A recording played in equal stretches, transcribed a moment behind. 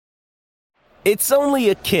It's only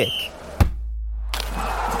a kick,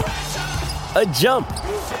 a jump,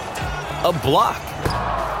 a block.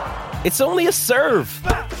 It's only a serve.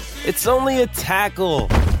 It's only a tackle,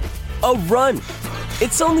 a run.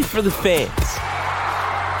 It's only for the fans.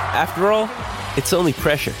 After all, it's only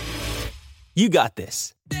pressure. You got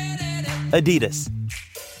this. Adidas.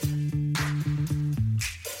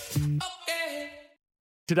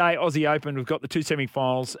 Today, Aussie Open, we've got the two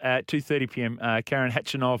semi-finals at 2:30pm. Karen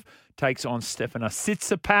Khachanov takes on Stefanos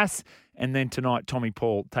Tsitsipas. And then tonight, Tommy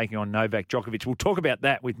Paul taking on Novak Djokovic. We'll talk about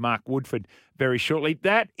that with Mark Woodford very shortly.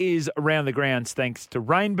 That is Around the Grounds thanks to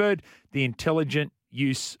Rainbird, the intelligent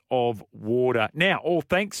use of water. Now, all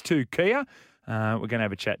thanks to Kia. We're going to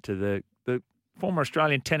have a chat to the former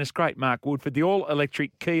Australian tennis great, Mark Woodford, the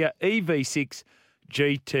all-electric Kia EV6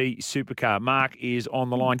 GT supercar. Mark is on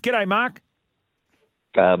the line. G'day, Mark.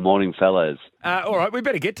 Morning, fellas. All right, we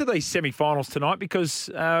better get to these semi-finals tonight because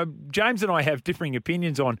James and I have differing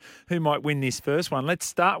opinions on who might win this first one. Let's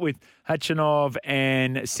start with Khachanov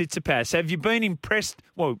and Tsitsipas. Have you been impressed?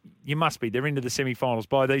 Well, you must be. They're into the semi-finals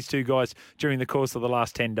by these two guys during the course of the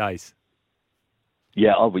last 10 days.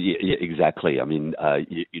 Yeah, exactly. I mean, I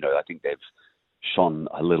think they've shone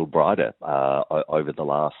a little brighter over the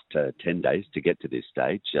last 10 days to get to this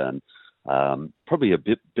stage. And probably a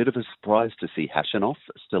bit of a surprise to see Khachanov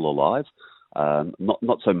still alive.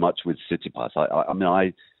 Not so much with Tsitsipas.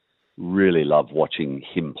 I really love watching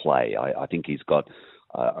him play. I think he's got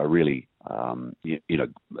a really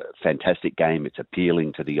fantastic game. It's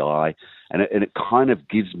appealing to the eye, and it kind of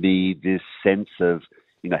gives me this sense of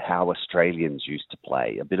how Australians used to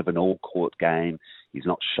play. A bit of an all-court game. He's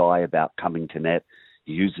not shy about coming to net.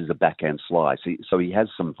 He uses a backhand slice, so he has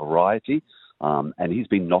some variety. And he's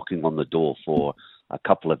been knocking on the door for a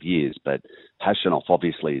couple of years. But Khachanov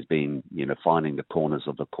obviously has been, finding the corners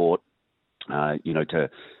of the court, to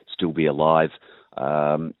still be alive,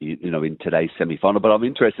 in today's semi-final. But I'm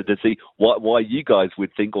interested to see why you guys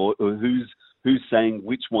would think or who's saying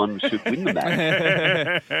which one should win the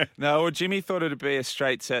match. No, well, Jimmy thought it'd be a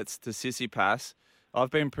straight sets to Tsitsipas.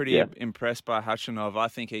 I've been pretty impressed by Khachanov. I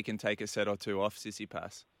think he can take a set or two off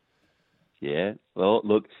Tsitsipas. Yeah, well,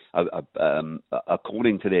 look,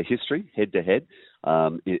 according to their history, head-to-head,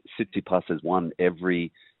 Tsitsipas has won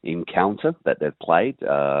every encounter that they've played.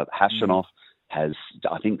 Khachanov has,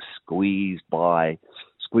 I think, squeezed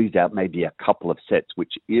out maybe a couple of sets,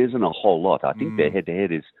 which isn't a whole lot. I think their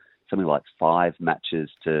head-to-head is something like 5 matches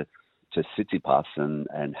to Tsitsipas, and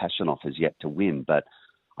Khachanov has yet to win. But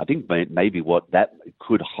I think maybe what that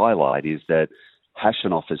could highlight is that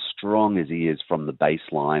Khachanov, as strong as he is from the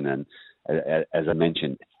baseline, and as I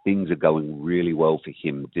mentioned, things are going really well for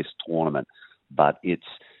him this tournament, but it's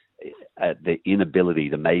the inability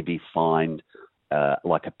to maybe find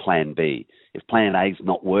like a plan B. If plan A is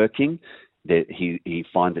not working, that he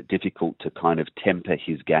finds it difficult to kind of temper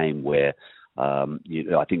his game where, I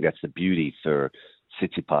think that's the beauty for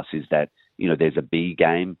Tsitsipas is that, there's a B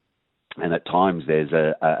game and at times there's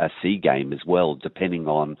a C game as well, depending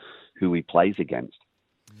on who he plays against.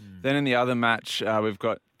 Then in the other match, we've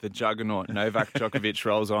got the juggernaut Novak Djokovic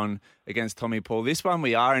rolls on against Tommy Paul. This one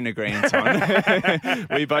we are in agreement on.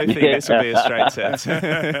 We both think this will be a straight set.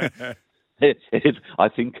 I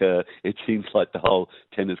think it seems like the whole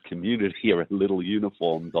tennis community are a little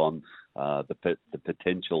uniformed on the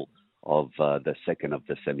potential of the second of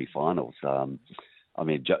the semi-finals.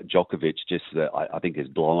 Djokovic just, I think, has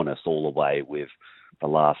blown us all away with the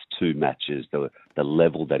last 2 matches, the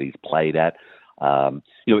level that he's played at.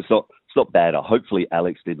 It's not bad. Hopefully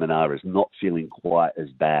Alex de Minaur is not feeling quite as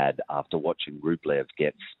bad after watching Rublev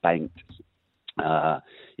get spanked,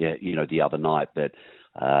 the other night. But,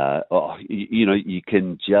 you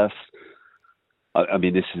can just,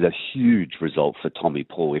 this is a huge result for Tommy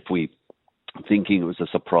Paul. If we thinking it was a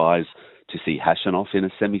surprise to see Khachanov in a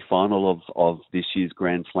semi-final of this year's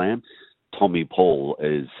Grand Slam, Tommy Paul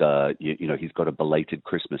is, he's got a belated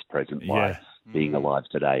Christmas present by being alive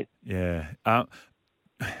today. Yeah.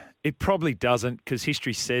 It probably doesn't because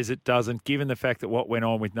history says it doesn't, given the fact that what went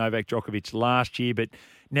on with Novak Djokovic last year. But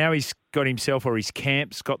now he's got himself or his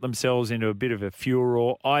camps got themselves into a bit of a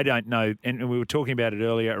furore. I don't know. And we were talking about it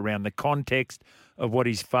earlier around the context of what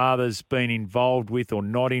his father's been involved with or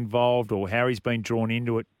not involved or how he's been drawn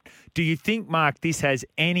into it. Do you think, Mark, this has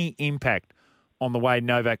any impact on the way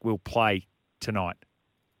Novak will play tonight?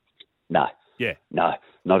 No. Yeah. No,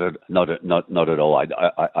 not at all.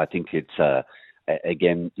 I think it's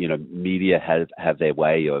again, media have their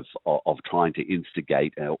way of trying to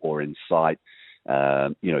instigate or incite,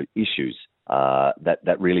 issues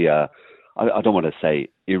that really are. I don't want to say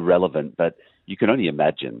irrelevant, but you can only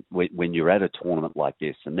imagine when you're at a tournament like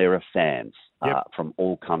this and there are fans from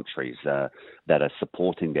all countries that are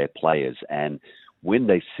supporting their players. And when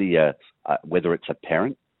they see whether it's a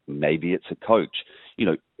parent, maybe it's a coach,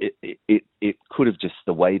 it could have just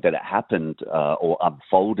the way that it happened or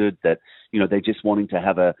unfolded that, they're just wanting to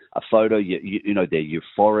have a photo, they're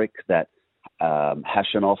euphoric that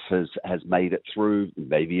Hashanov has made it through,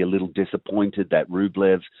 maybe a little disappointed that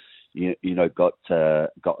Rublev,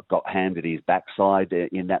 got handed his backside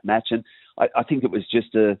in that match. And I think it was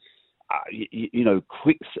just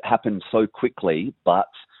happened so quickly, but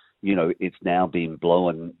it's now been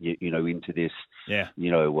blown, into this,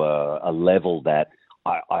 a level that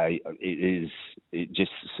it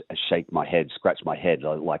just scratch my head,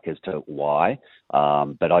 like as to why.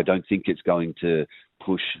 But I don't think it's going to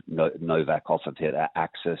push Novak off of his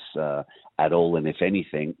axis at all. And if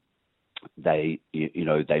anything, they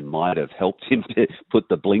might have helped him to put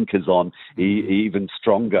the blinkers on even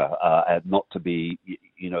stronger, not to be,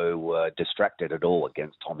 distracted at all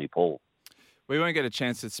against Tommy Paul. We won't get a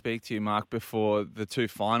chance to speak to you, Mark, before the two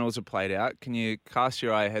finals are played out. Can you cast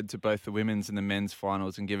your eye ahead to both the women's and the men's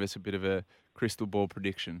finals and give us a bit of a crystal ball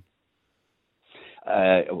prediction?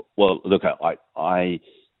 Well, look, I've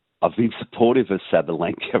been supportive of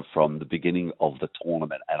Sabalenka from the beginning of the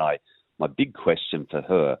tournament, and my big question for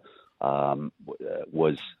her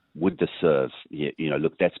was, would the serve?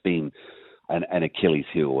 Look, that's been an Achilles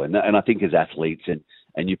heel, and I think as athletes,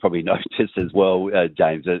 and you probably noticed as well,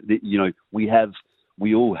 James,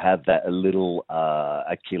 we all have that little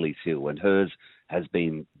Achilles heel, and hers has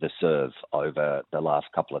been the serve over the last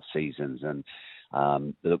couple of seasons, and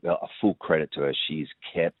a full credit to her. She's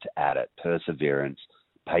kept at it, perseverance,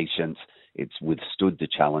 patience. It's withstood the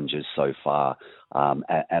challenges so far,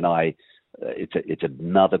 it's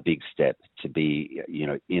another big step to be,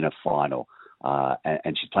 in a final,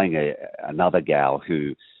 and she's playing another gal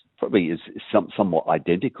who probably is somewhat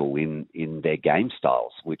identical in their game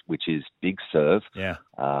styles, which is big serve,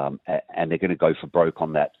 and they're going to go for broke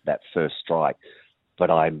on that first strike.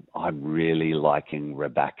 But I'm really liking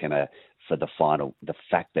Rybakina for the final. The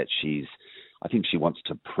fact that I think she wants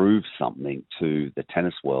to prove something to the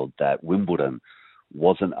tennis world that Wimbledon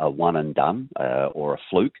wasn't a one and done or a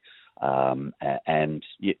fluke, and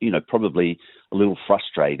probably a little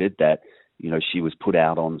frustrated that she was put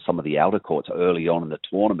out on some of the outer courts early on in the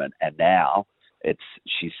tournament, and now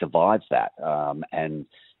she survives that. And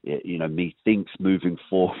methinks moving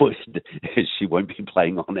forward, she won't be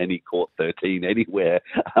playing on any court 13 anywhere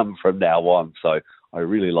from now on. So I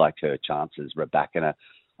really like her chances, Rybakina.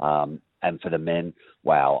 And for the men,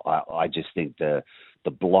 wow, I just think the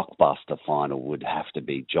blockbuster final would have to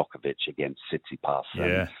be Djokovic against Tsitsipas.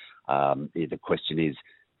 Yeah. And, the question is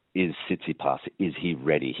Tsitsipas, is he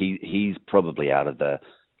ready? He's probably out of the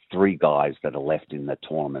three guys that are left in the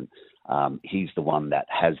tournament. He's the one that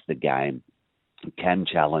has the game, can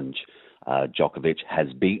challenge Djokovic,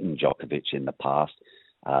 has beaten Djokovic in the past.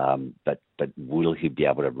 But will he be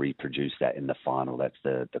able to reproduce that in the final? That's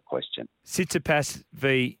the question. Tsitsipas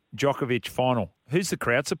v Djokovic final. Who's the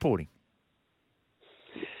crowd supporting?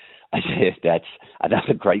 That's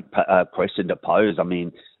another great question to pose. I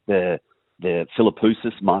mean, the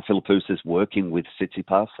Mark Philippoussis working with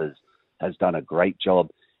Tsitsipas has done a great job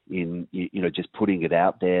in just putting it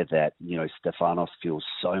out there that Stefanos feels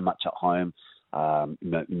so much at home.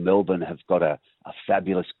 Melbourne have got a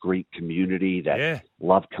fabulous Greek community that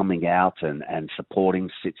love coming out and supporting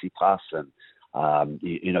Tsitsipas and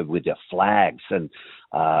with their flags and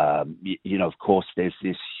of course there's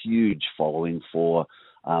this huge following for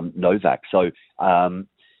Novak. So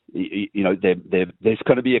there's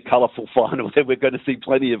going to be a colourful final. We're going to see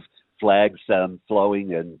plenty of flags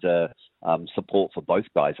flowing and support for both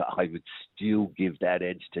guys. I would still give that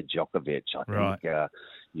edge to Djokovic. I think,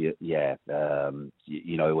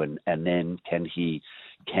 and then can he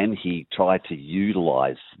try to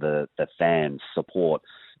utilise the fans' support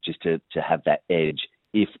just to have that edge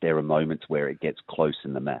if there are moments where it gets close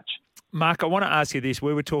in the match? Mark, I want to ask you this.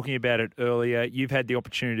 We were talking about it earlier. You've had the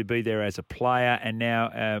opportunity to be there as a player and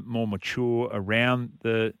now more mature around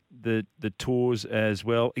the tours as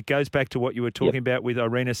well. It goes back to what you were talking about with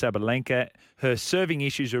Aryna Sabalenka. Her serving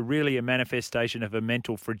issues are really a manifestation of her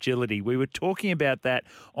mental fragility. We were talking about that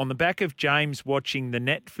on the back of James watching the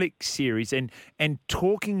Netflix series and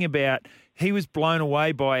talking about he was blown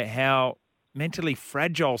away by how mentally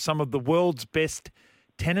fragile some of the world's best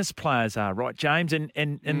tennis players are, right, James? And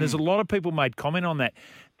there's a lot of people made comment on that.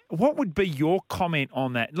 What would be your comment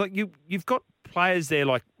on that? Like you've got players there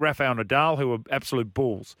like Rafael Nadal who are absolute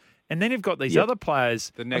bulls. And then you've got these other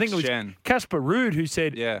players. The next I think it was gen. Casper Ruud who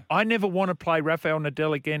said, I never want to play Rafael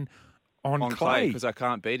Nadal again. on clay because I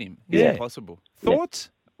can't beat him. Yeah. It's impossible. Thoughts?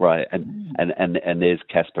 Right, and there's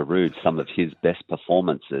Casper Ruud. Some of his best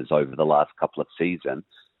performances over the last couple of seasons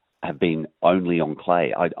have been only on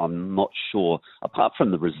clay. I'm not sure, apart from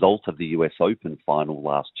the result of the US Open final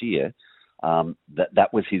last year,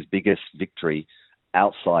 that was his biggest victory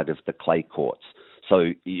outside of the clay courts.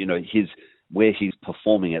 So, where he's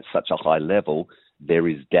performing at such a high level, there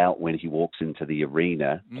is doubt when he walks into the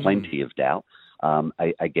arena, plenty of doubt,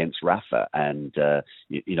 against Rafa. And,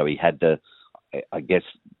 he had the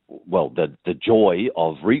joy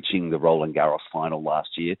of reaching the Roland Garros final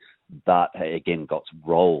last year, but again got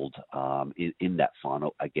rolled in that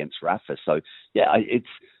final against Rafa. So,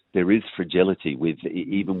 there is fragility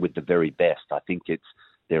even with the very best. I think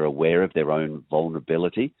they're aware of their own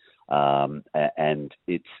vulnerability, and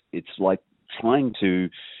it's like trying to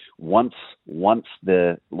once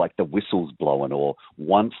the whistle's blown, or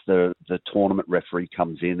once the tournament referee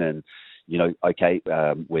comes in and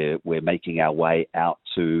we're making our way out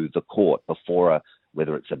to the court before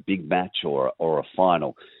whether it's a big match or a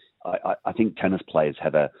final. I think tennis players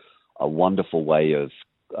have a wonderful way of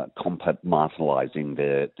compartmentalizing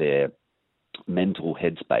their mental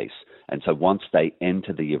headspace, and so once they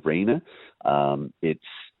enter the arena,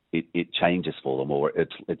 it changes for them, or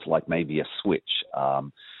it's like maybe a switch.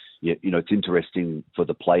 It's interesting for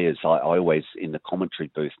the players. I always, in the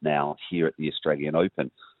commentary booth now here at the Australian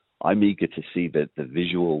Open, I'm eager to see the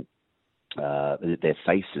visual, their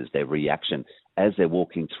faces, their reaction as they're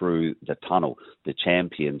walking through the tunnel, the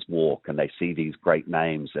champions walk, and they see these great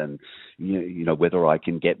names, and whether I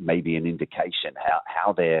can get maybe an indication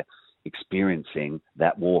how they're experiencing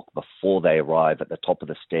that walk before they arrive at the top of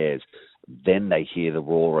the stairs. Then they hear the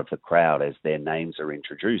roar of the crowd as their names are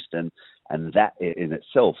introduced, and that in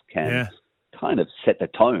itself can kind of set the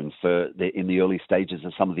tone in the early stages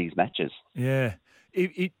of some of these matches. Yeah.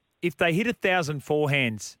 If they hit 1,000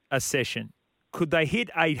 forehands a session, could they hit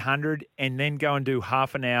 800 and then go and do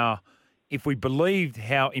half an hour? If we believed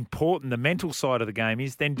how important the mental side of the game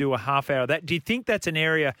is, then do a half hour of that. Do you think that's an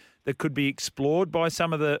area that could be explored by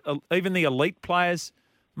some of even the elite players,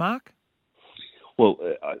 Mark? Well,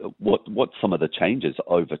 what some of the changes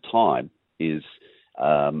over time is,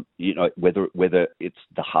 whether it's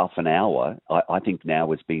the half an hour, I think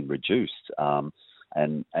now has been reduced,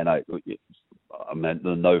 and I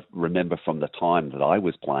remember from the time that I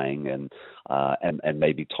was playing, and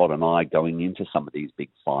maybe Todd and I going into some of these big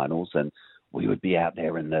finals, and we would be out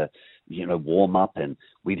there in the warm up, and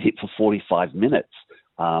we'd hit for 45 minutes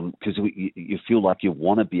because you feel like you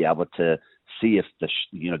want to be able to see if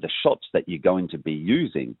the shots that you're going to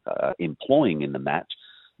be employing in the match,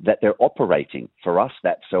 that they're operating. For us,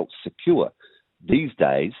 that felt secure. These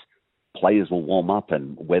days, players will warm up,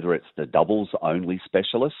 and whether it's the doubles only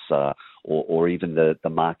specialists or even the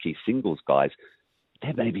marquee singles guys,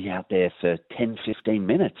 they may be out there for 10, 15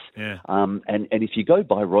 minutes. Yeah. And if you go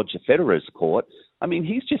by Roger Federer's court, I mean,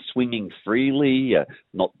 he's just swinging freely.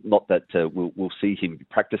 Not that we'll see him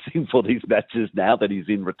practicing for these matches now that he's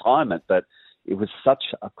in retirement, but it was such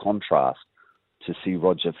a contrast to see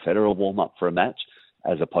Roger Federer warm up for a match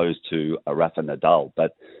as opposed to a Rafa Nadal.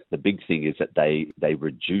 But the big thing is that they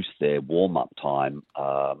reduce their warm-up time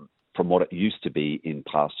from what it used to be in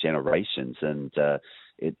past generations. And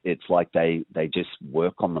it's like they just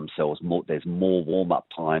work on themselves more. There's more warm-up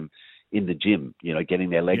time in the gym,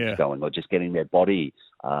 getting their legs going, or just getting their body,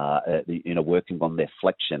 working on their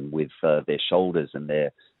flexion with their shoulders and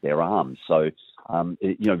their arms. So,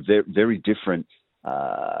 very, very different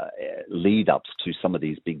lead-ups to some of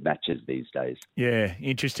these big matches these days. Yeah,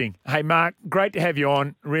 interesting. Hey, Mark, great to have you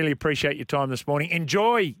on. Really appreciate your time this morning.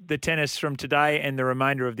 Enjoy the tennis from today and the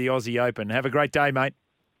remainder of the Aussie Open. Have a great day, mate.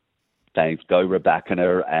 Thanks. Go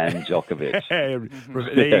Rybakina and Djokovic.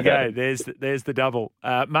 There you go. There's the double.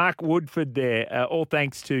 Mark Woodford there. All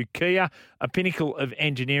thanks to Kia, a pinnacle of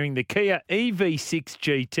engineering, the Kia EV6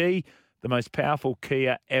 GT, the most powerful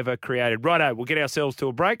Kia ever created. Righto, we'll get ourselves to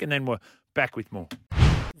a break and then we're back with more.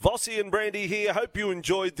 Vossi and Brandy here. Hope you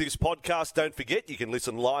enjoyed this podcast. Don't forget, you can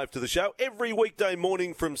listen live to the show every weekday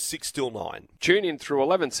morning from 6 till 9. Tune in through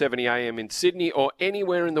 11:70 a.m. in Sydney or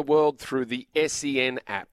anywhere in the world through the SEN app.